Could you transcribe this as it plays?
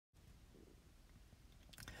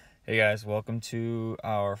Hey guys, welcome to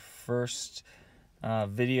our first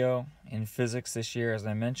video in physics this year. As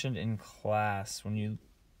I mentioned in class, when you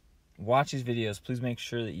watch these videos, please make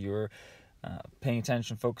sure that you're paying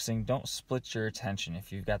attention, focusing. Don't split your attention.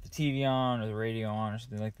 If you've got the TV on or the radio on or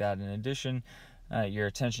something like that, in addition, your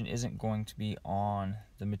attention isn't going to be on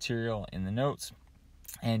the material in the notes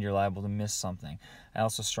and you're liable to miss something. I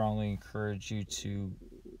also strongly encourage you to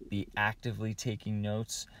be actively taking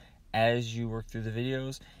notes as you work through the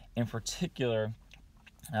videos. In particular,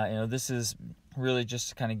 this is really just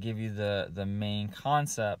to kind of give you the main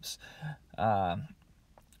concepts.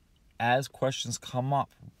 As questions come up,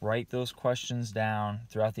 write those questions down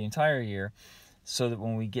throughout the entire year so that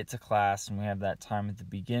when we get to class and we have that time at the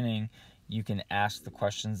beginning, you can ask the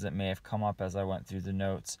questions that may have come up as I went through the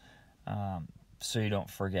notes, so you don't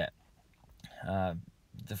forget.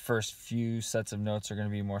 The first few sets of notes are going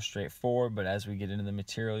to be more straightforward, but as we get into the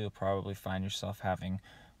material, you'll probably find yourself having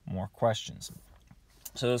more questions.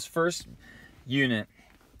 So this first unit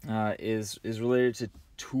is related to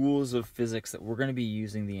tools of physics that we're going to be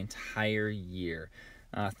using the entire year.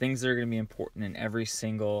 Things that are going to be important in every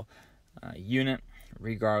single unit,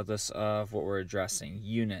 regardless of what we're addressing.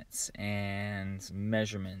 Units and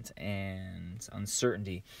measurement and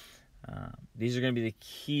uncertainty. These are going to be the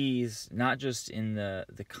keys, not just in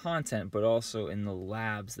the content, but also in the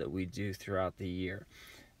labs that we do throughout the year.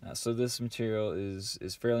 So this material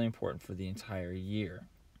is fairly important for the entire year.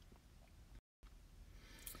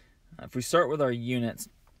 If we start with our units,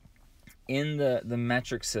 in the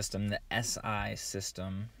metric system, the SI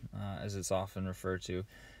system, as it's often referred to,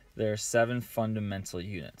 there are 7 fundamental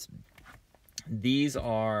units. These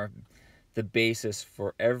are the basis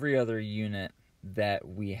for every other unit that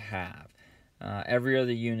we have. Every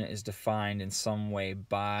other unit is defined in some way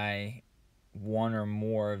by one or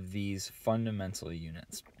more of these fundamental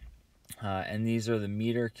units. And these are the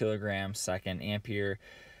meter, kilogram, second, ampere,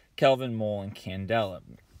 Kelvin, mole, and candela.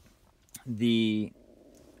 The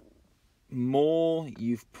mole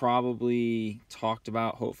you've probably talked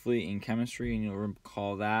about, hopefully, in chemistry, and you'll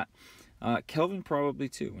recall that. Kelvin probably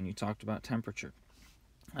too, when you talked about temperature.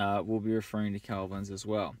 We'll be referring to kelvins as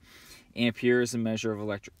well. Ampere is a measure of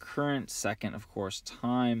electric current. Second, of course,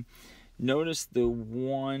 time. Notice the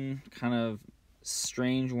one kind of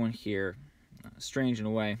strange one here, strange in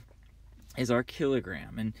a way, is our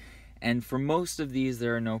kilogram. And for most of these,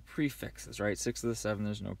 there are no prefixes, right? 6 of the 7,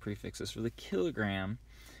 there's no prefixes. For the kilogram,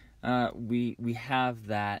 we have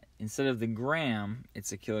that, instead of the gram,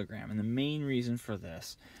 it's a kilogram. And the main reason for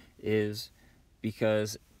this is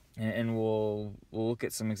because, and we'll look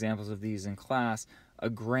at some examples of these in class,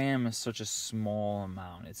 a gram is such a small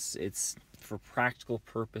amount. It's for practical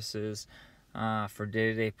purposes, for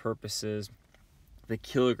day-to-day purposes. The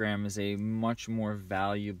kilogram is a much more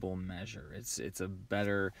valuable measure. It's a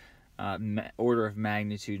better order of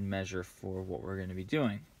magnitude measure for what we're going to be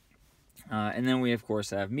doing. And then we, of course,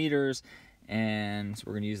 have meters, and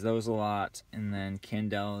we're going to use those a lot. And then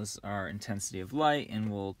candelas are intensity of light,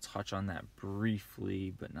 and we'll touch on that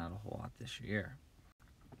briefly, but not a whole lot this year.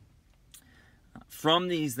 From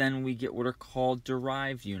these, then, we get what are called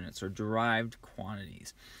derived units or derived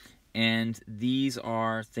quantities. And these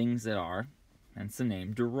are things that are, hence the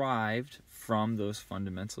name, derived from those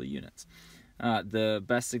fundamental units. The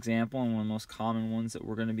best example and one of the most common ones that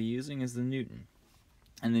we're going to be using is the Newton.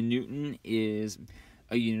 And the Newton is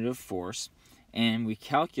a unit of force, and we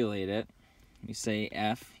calculate it. We say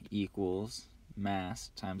F equals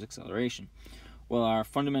mass times acceleration. Well, our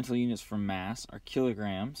fundamental units for mass are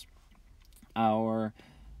kilograms. Our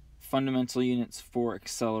fundamental units for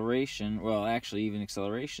acceleration, well, actually even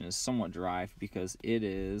acceleration is somewhat derived because it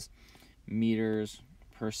is meters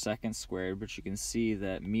per second squared, but you can see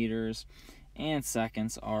that meters and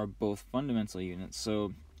seconds are both fundamental units.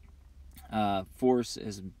 So force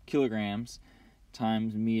is kilograms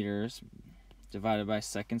times meters divided by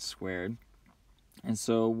seconds squared. And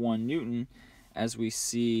so 1 Newton, as we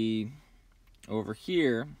see over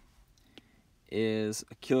here, is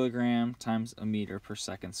a kilogram times a meter per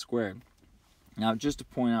second squared. Now, just to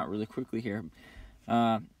point out really quickly here,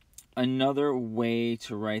 another way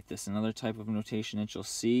to write this, another type of notation that you'll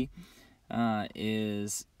see,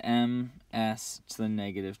 is ms to the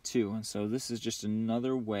negative 2. And so this is just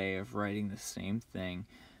another way of writing the same thing.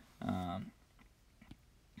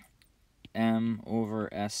 M over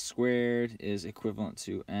s squared is equivalent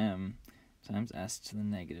to m times s to the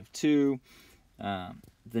negative 2.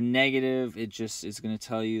 The negative, it just is going to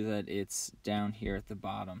tell you that it's down here at the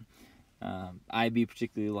bottom. IB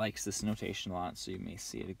particularly likes this notation a lot, so you may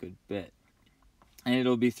see it a good bit. And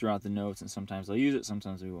it'll be throughout the notes, and sometimes I'll use it,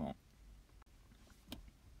 sometimes we won't.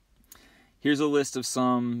 Here's a list of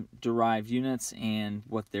some derived units and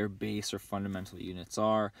what their base or fundamental units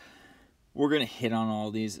are. We're going to hit on all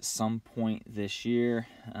these at some point this year,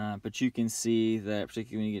 but you can see that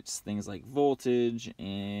particularly when you get to things like voltage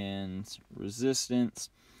and resistance,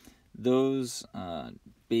 those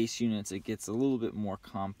base units, it gets a little bit more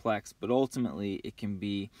complex, but ultimately it can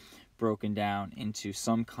be broken down into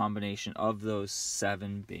some combination of those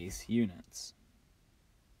 7 base units.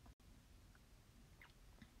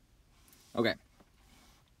 Okay,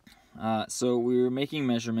 so we're making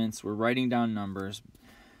measurements, we're writing down numbers.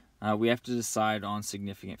 We have to decide on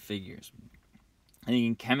significant figures. I think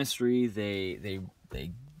in chemistry, they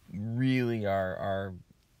really are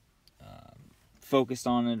focused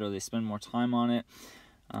on it, or they spend more time on it.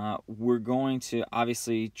 We're going to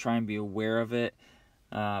obviously try and be aware of it,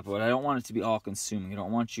 but I don't want it to be all-consuming. I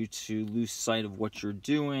don't want you to lose sight of what you're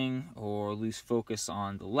doing or lose focus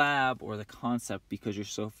on the lab or the concept because you're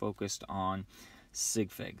so focused on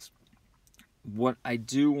sig figs. What I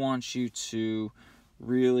do want you to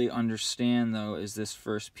really understand, though, is this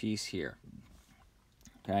first piece here.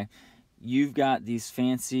 Okay, you've got these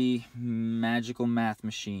fancy magical math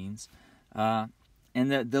machines, and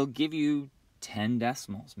they'll give you 10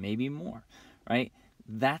 decimals, maybe more, right?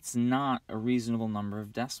 That's not a reasonable number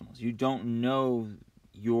of decimals. You don't know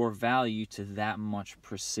your value to that much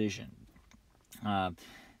precision. And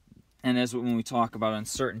as when we talk about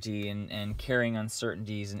uncertainty and carrying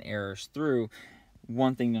uncertainties and errors through,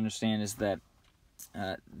 one thing to understand is that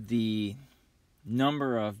the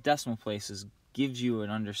number of decimal places gives you an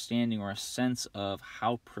understanding or a sense of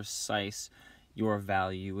how precise your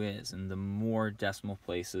value is, and the more decimal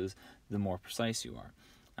places, the more precise you are.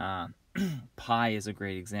 Pi is a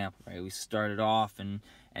great example, right? We started off and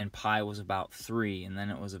pi was about 3, and then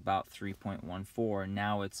it was about 3.14, and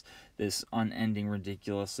now it's this unending,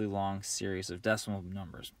 ridiculously long series of decimal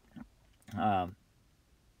numbers.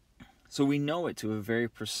 So we know it to a very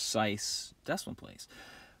precise decimal place.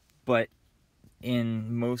 But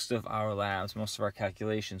in most of our labs, most of our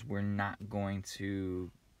calculations, we're not going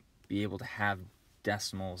to be able to have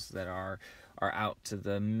decimals that are out to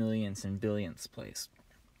the millionths and billionths place.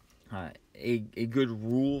 A good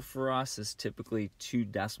rule for us is typically 2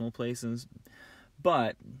 decimal places,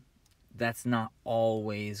 but that's not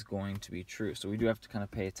always going to be true. So we do have to kind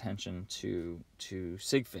of pay attention to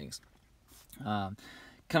sig figs.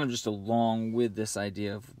 Kind of just along with this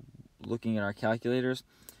idea of looking at our calculators,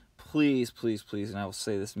 please, please, please, and I will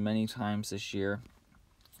say this many times this year,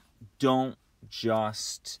 don't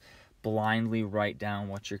just blindly write down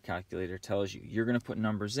what your calculator tells you. You're going to put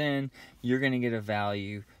numbers in, you're going to get a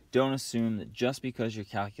value. Don't assume that just because your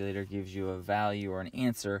calculator gives you a value or an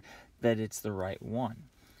answer that it's the right one.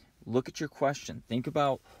 Look at your question. Think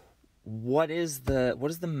about what is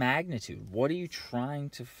the magnitude? What are you trying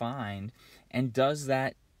to find? And does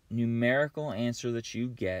that numerical answer that you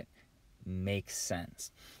get make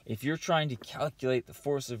sense? If you're trying to calculate the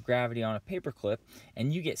force of gravity on a paperclip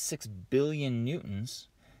and you get 6 billion newtons,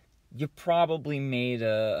 you probably made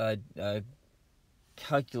a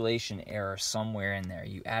calculation error somewhere in there.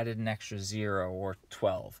 You added an extra 0 or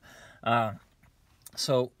 12.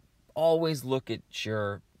 So always look at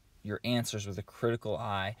your answers with a critical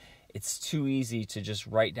eye. It's too easy to just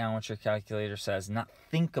write down what your calculator says, not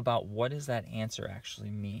think about what does that answer actually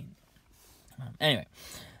mean. Anyway,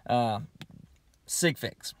 sig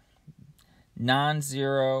figs.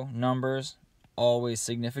 Non-zero numbers, always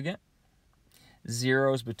significant.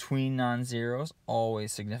 Zeros between non-zeros,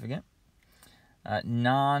 always significant.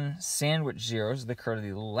 Non-sandwich zeros that occur to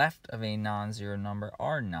the left of a non-zero number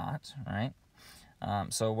are not, right?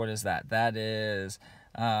 So what is that? That is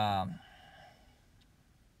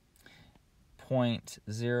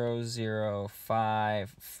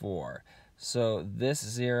 0.0054. So this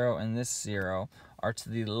 0 and this 0 are to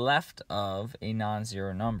the left of a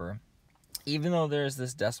non-zero number. Even though there's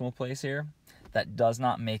this decimal place here, that does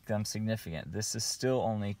not make them significant. This is still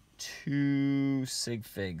only 2 sig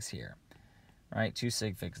figs here, right? 2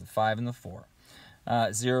 sig figs, the 5 and the 4.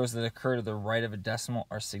 Zeros that occur to the right of a decimal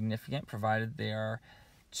are significant, provided they are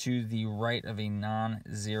to the right of a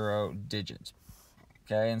non-zero digit.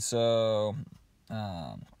 Okay, and so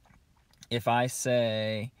if I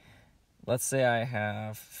say, let's say I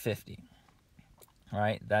have 50,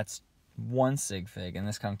 right? That's 1 sig fig, and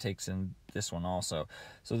this kind of takes in this one also.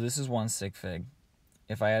 So this is 1 sig fig.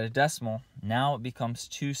 If I add a decimal, now it becomes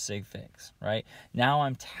 2 sig figs, right? Now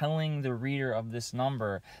I'm telling the reader of this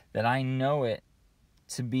number that I know it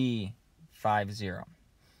to be 50.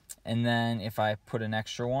 And then if I put an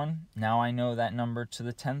extra one, now I know that number to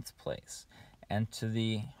the 10th place and to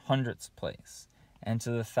the 100th place and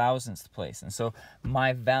to the thousandth place. And so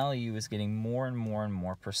my value is getting more and more and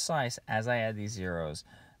more precise as I add these zeros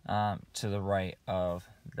to the right of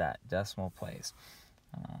that decimal place.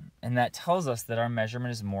 And that tells us that our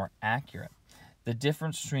measurement is more accurate. The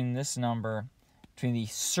difference between this number, between the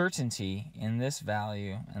certainty in this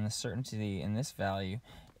value and the certainty in this value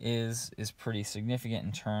is pretty significant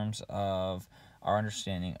in terms of our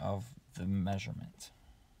understanding of the measurement.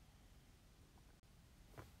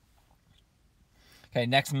 Okay,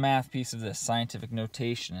 next math piece of this, scientific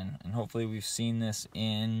notation, and hopefully we've seen this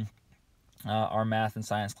in our math and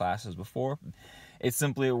science classes before. It's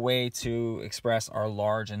simply a way to express our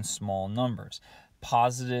large and small numbers.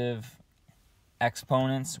 Positive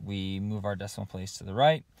exponents, we move our decimal place to the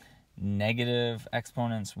right. Negative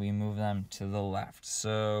exponents, we move them to the left.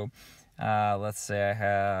 So let's say I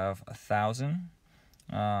have 1,000.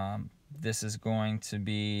 This is going to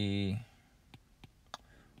be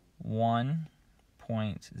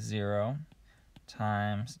 1.0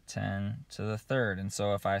 times 10 to the third. And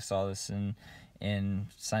so if I saw this in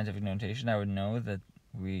scientific notation, I would know that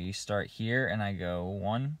we start here and I go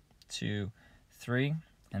 1, 2, 3,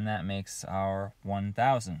 and that makes our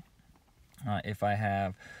 1,000. If I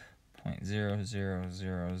have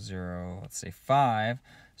 0.0000, let's say 5,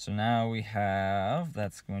 so now we have,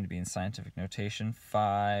 that's going to be in scientific notation,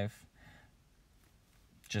 5,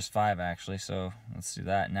 just 5 actually, so let's do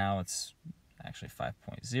that. Now it's actually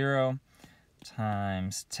 5.0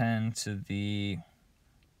 times 10 to the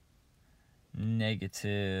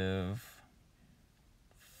negative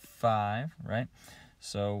 5, right?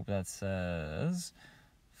 So that says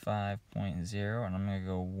 5.0, and I'm going to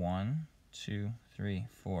go 1, 2, 3,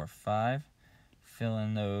 4, 5. Fill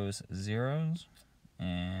in those zeros,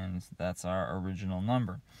 and that's our original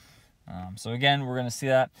number. So again, we're going to see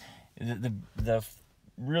that. The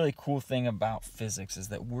really cool thing about physics is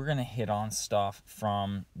that we're going to hit on stuff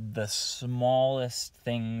from the smallest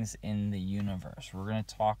things in the universe. We're going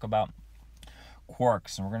to talk about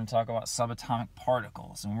quarks, and we're going to talk about subatomic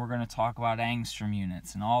particles, and we're going to talk about angstrom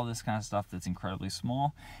units and all this kind of stuff that's incredibly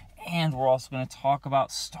small. And we're also going to talk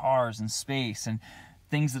about stars and space and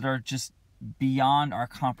things that are just beyond our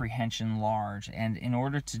comprehension large. And in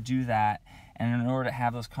order to do that, and in order to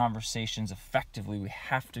have those conversations effectively, we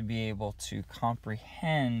have to be able to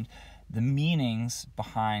comprehend the meanings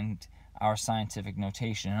behind our scientific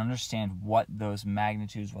notation and understand what those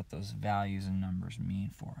magnitudes, what those values and numbers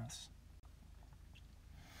mean for us.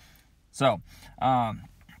 So,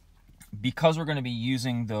 because we're going to be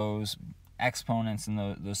using those exponents and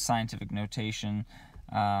those scientific notation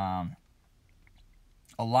a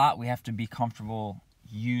lot, we have to be comfortable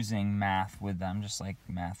using math with them, just like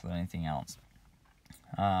math with anything else.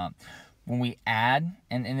 When we add,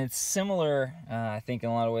 and it's similar, I think in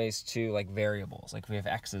a lot of ways to like variables, like we have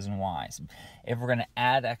x's and y's. If we're going to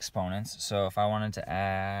add exponents, so if I wanted to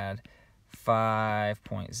add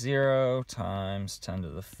 5.0 times 10 to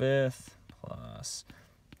the 5th plus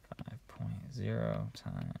 5.0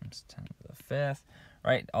 times 10 to the 5th,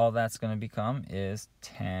 right? All that's going to become is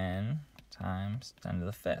 10 times 10 to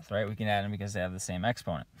the 5th, right? We can add them because they have the same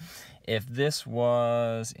exponent. If this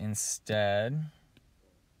was instead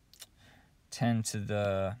 10 to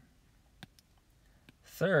the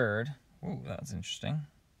 3rd, ooh, that's interesting.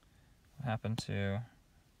 What happened to,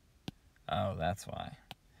 oh, that's why.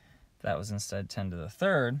 That was instead 10 to the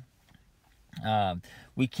 3rd.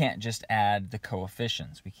 We can't just add the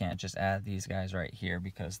coefficients. We can't just add these guys right here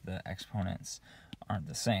because the exponents aren't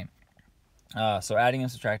the same. So adding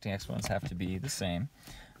and subtracting exponents have to be the same.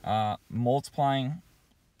 Multiplying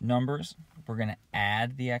numbers, we're going to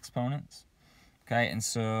add the exponents. Okay, and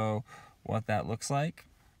so what that looks like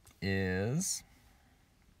is,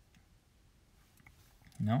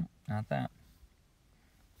 no, not that.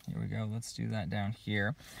 Here we go. Let's do that down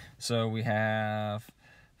here. So we have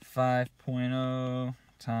 5.0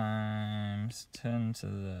 times 10 to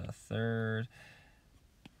the 3rd.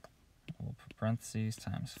 We'll put parentheses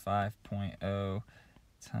times 5.0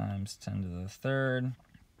 times 10 to the 3rd.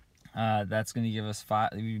 That's going to give us 5.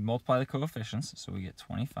 We multiply the coefficients, so we get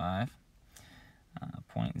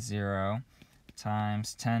 25.0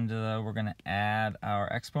 times 10 to the. We're going to add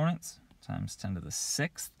our exponents times 10 to the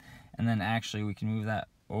 6th, and then actually we can move that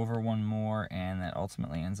over one more, and that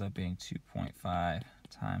ultimately ends up being 2.5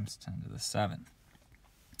 times 10 to the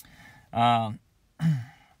 7th.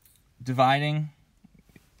 Dividing,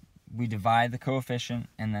 we divide the coefficient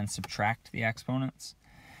and then subtract the exponents.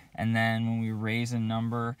 And then when we raise a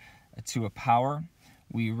number to a power,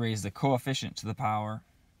 we raise the coefficient to the power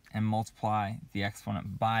and multiply the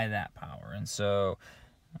exponent by that power. And so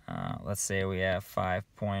let's say we have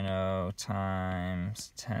 5.0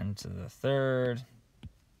 times 10 to the 3rd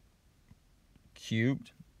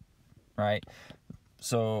cubed, right?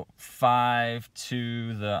 So 5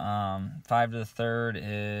 to the third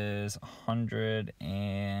is 100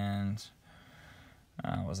 and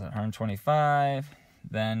was that 125?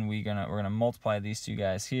 Then we're gonna multiply these two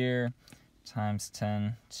guys here times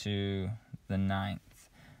 10 to the 9th.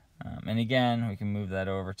 And again, we can move that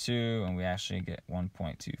over too, and we actually get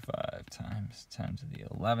 1.25 times 10 to the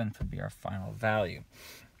 11th would be our final value.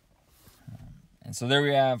 And so there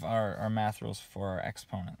we have our math rules for our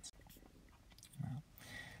exponents.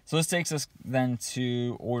 So this takes us then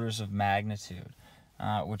to orders of magnitude,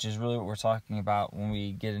 which is really what we're talking about when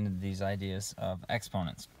we get into these ideas of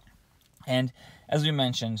exponents. And as we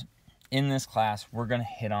mentioned, in this class, we're going to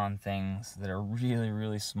hit on things that are really,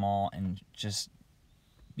 really small and just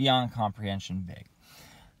beyond comprehension big.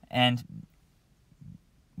 And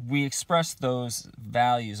we express those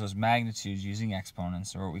values, those magnitudes, using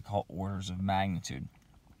exponents, or what we call orders of magnitude.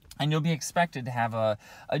 And you'll be expected to have a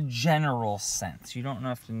general sense. You don't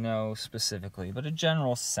have to know specifically, but a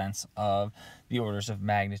general sense of the orders of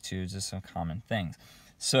magnitudes of some common things.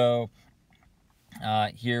 So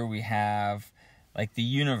here we have like the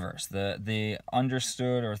universe, the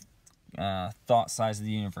understood or thought size of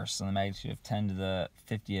the universe, so the magnitude of 10 to the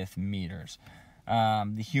 50th meters.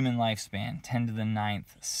 The human lifespan, 10 to the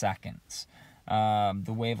 9th seconds.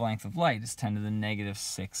 The wavelength of light is 10 to the negative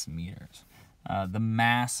 6 meters. The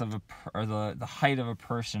mass of the height of a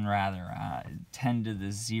person, rather, 10 to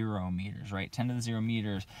the 0 meters, right? 10 to the 0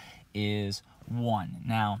 meters is 1.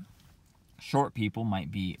 Now, short people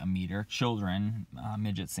might be a meter, children,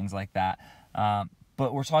 midgets, things like that.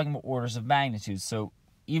 But we're talking about orders of magnitude, so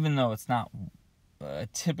even though it's not a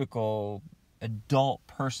typical adult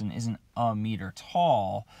person isn't a meter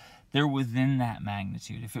tall, they're within that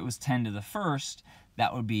magnitude. If it was 10 to the first,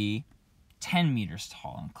 that would be 10 meters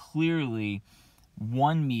tall. And clearly,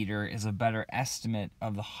 1 meter is a better estimate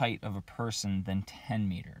of the height of a person than 10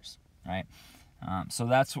 meters, right? So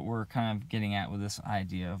that's what we're kind of getting at with this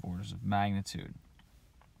idea of orders of magnitude.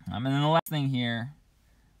 And then the last thing here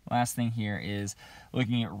is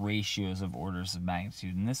looking at ratios of orders of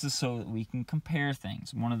magnitude. And this is so that we can compare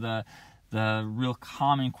things. One of the real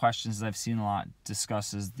common questions that I've seen a lot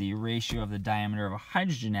discussed is the ratio of the diameter of a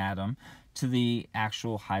hydrogen atom to the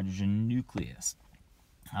actual hydrogen nucleus.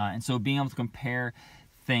 And so being able to compare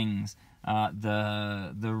things,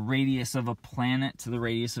 the radius of a planet to the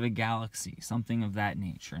radius of a galaxy, something of that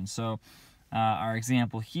nature. And so our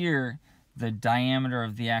example here, the diameter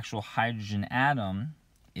of the actual hydrogen atom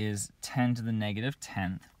is 10 to the negative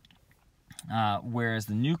 10th, whereas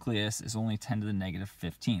the nucleus is only 10 to the negative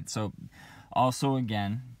 15th. So also,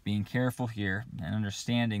 again, being careful here and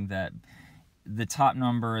understanding that the top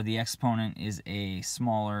number, the exponent, is a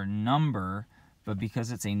smaller number, but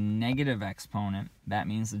because it's a negative exponent, that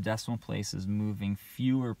means the decimal place is moving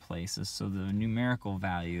fewer places, so the numerical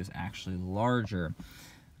value is actually larger.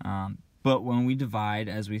 But when we divide,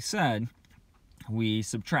 as we said, we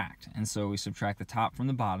subtract. And so we subtract the top from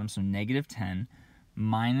the bottom, so negative 10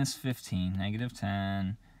 minus 15, negative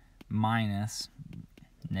 10 minus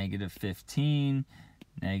negative 15,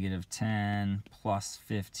 negative 10 plus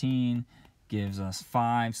 15 gives us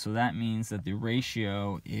 5. So that means that the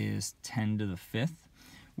ratio is 10 to the 5th,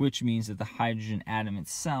 which means that the hydrogen atom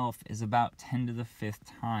itself is about 10 to the 5th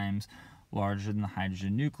times larger than the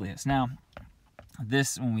hydrogen nucleus. Now,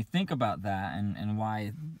 this, when we think about that and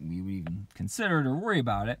why we would even consider it or worry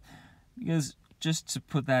about it, because just to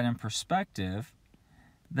put that in perspective,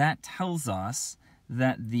 that tells us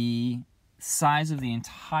that the size of the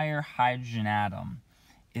entire hydrogen atom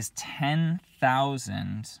is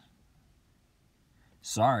 100,000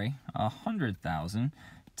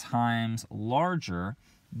 times larger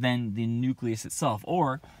than the nucleus itself.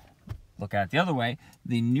 Or, look at it the other way,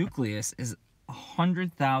 the nucleus is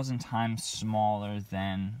 100,000 times smaller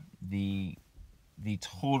than the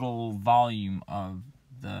total volume of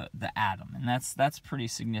the atom. And that's pretty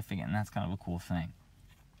significant, and that's kind of a cool thing.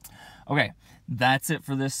 Okay, that's it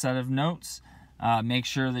for this set of notes. Make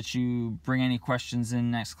sure that you bring any questions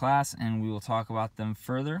in next class, and we will talk about them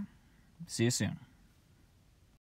further. See you soon.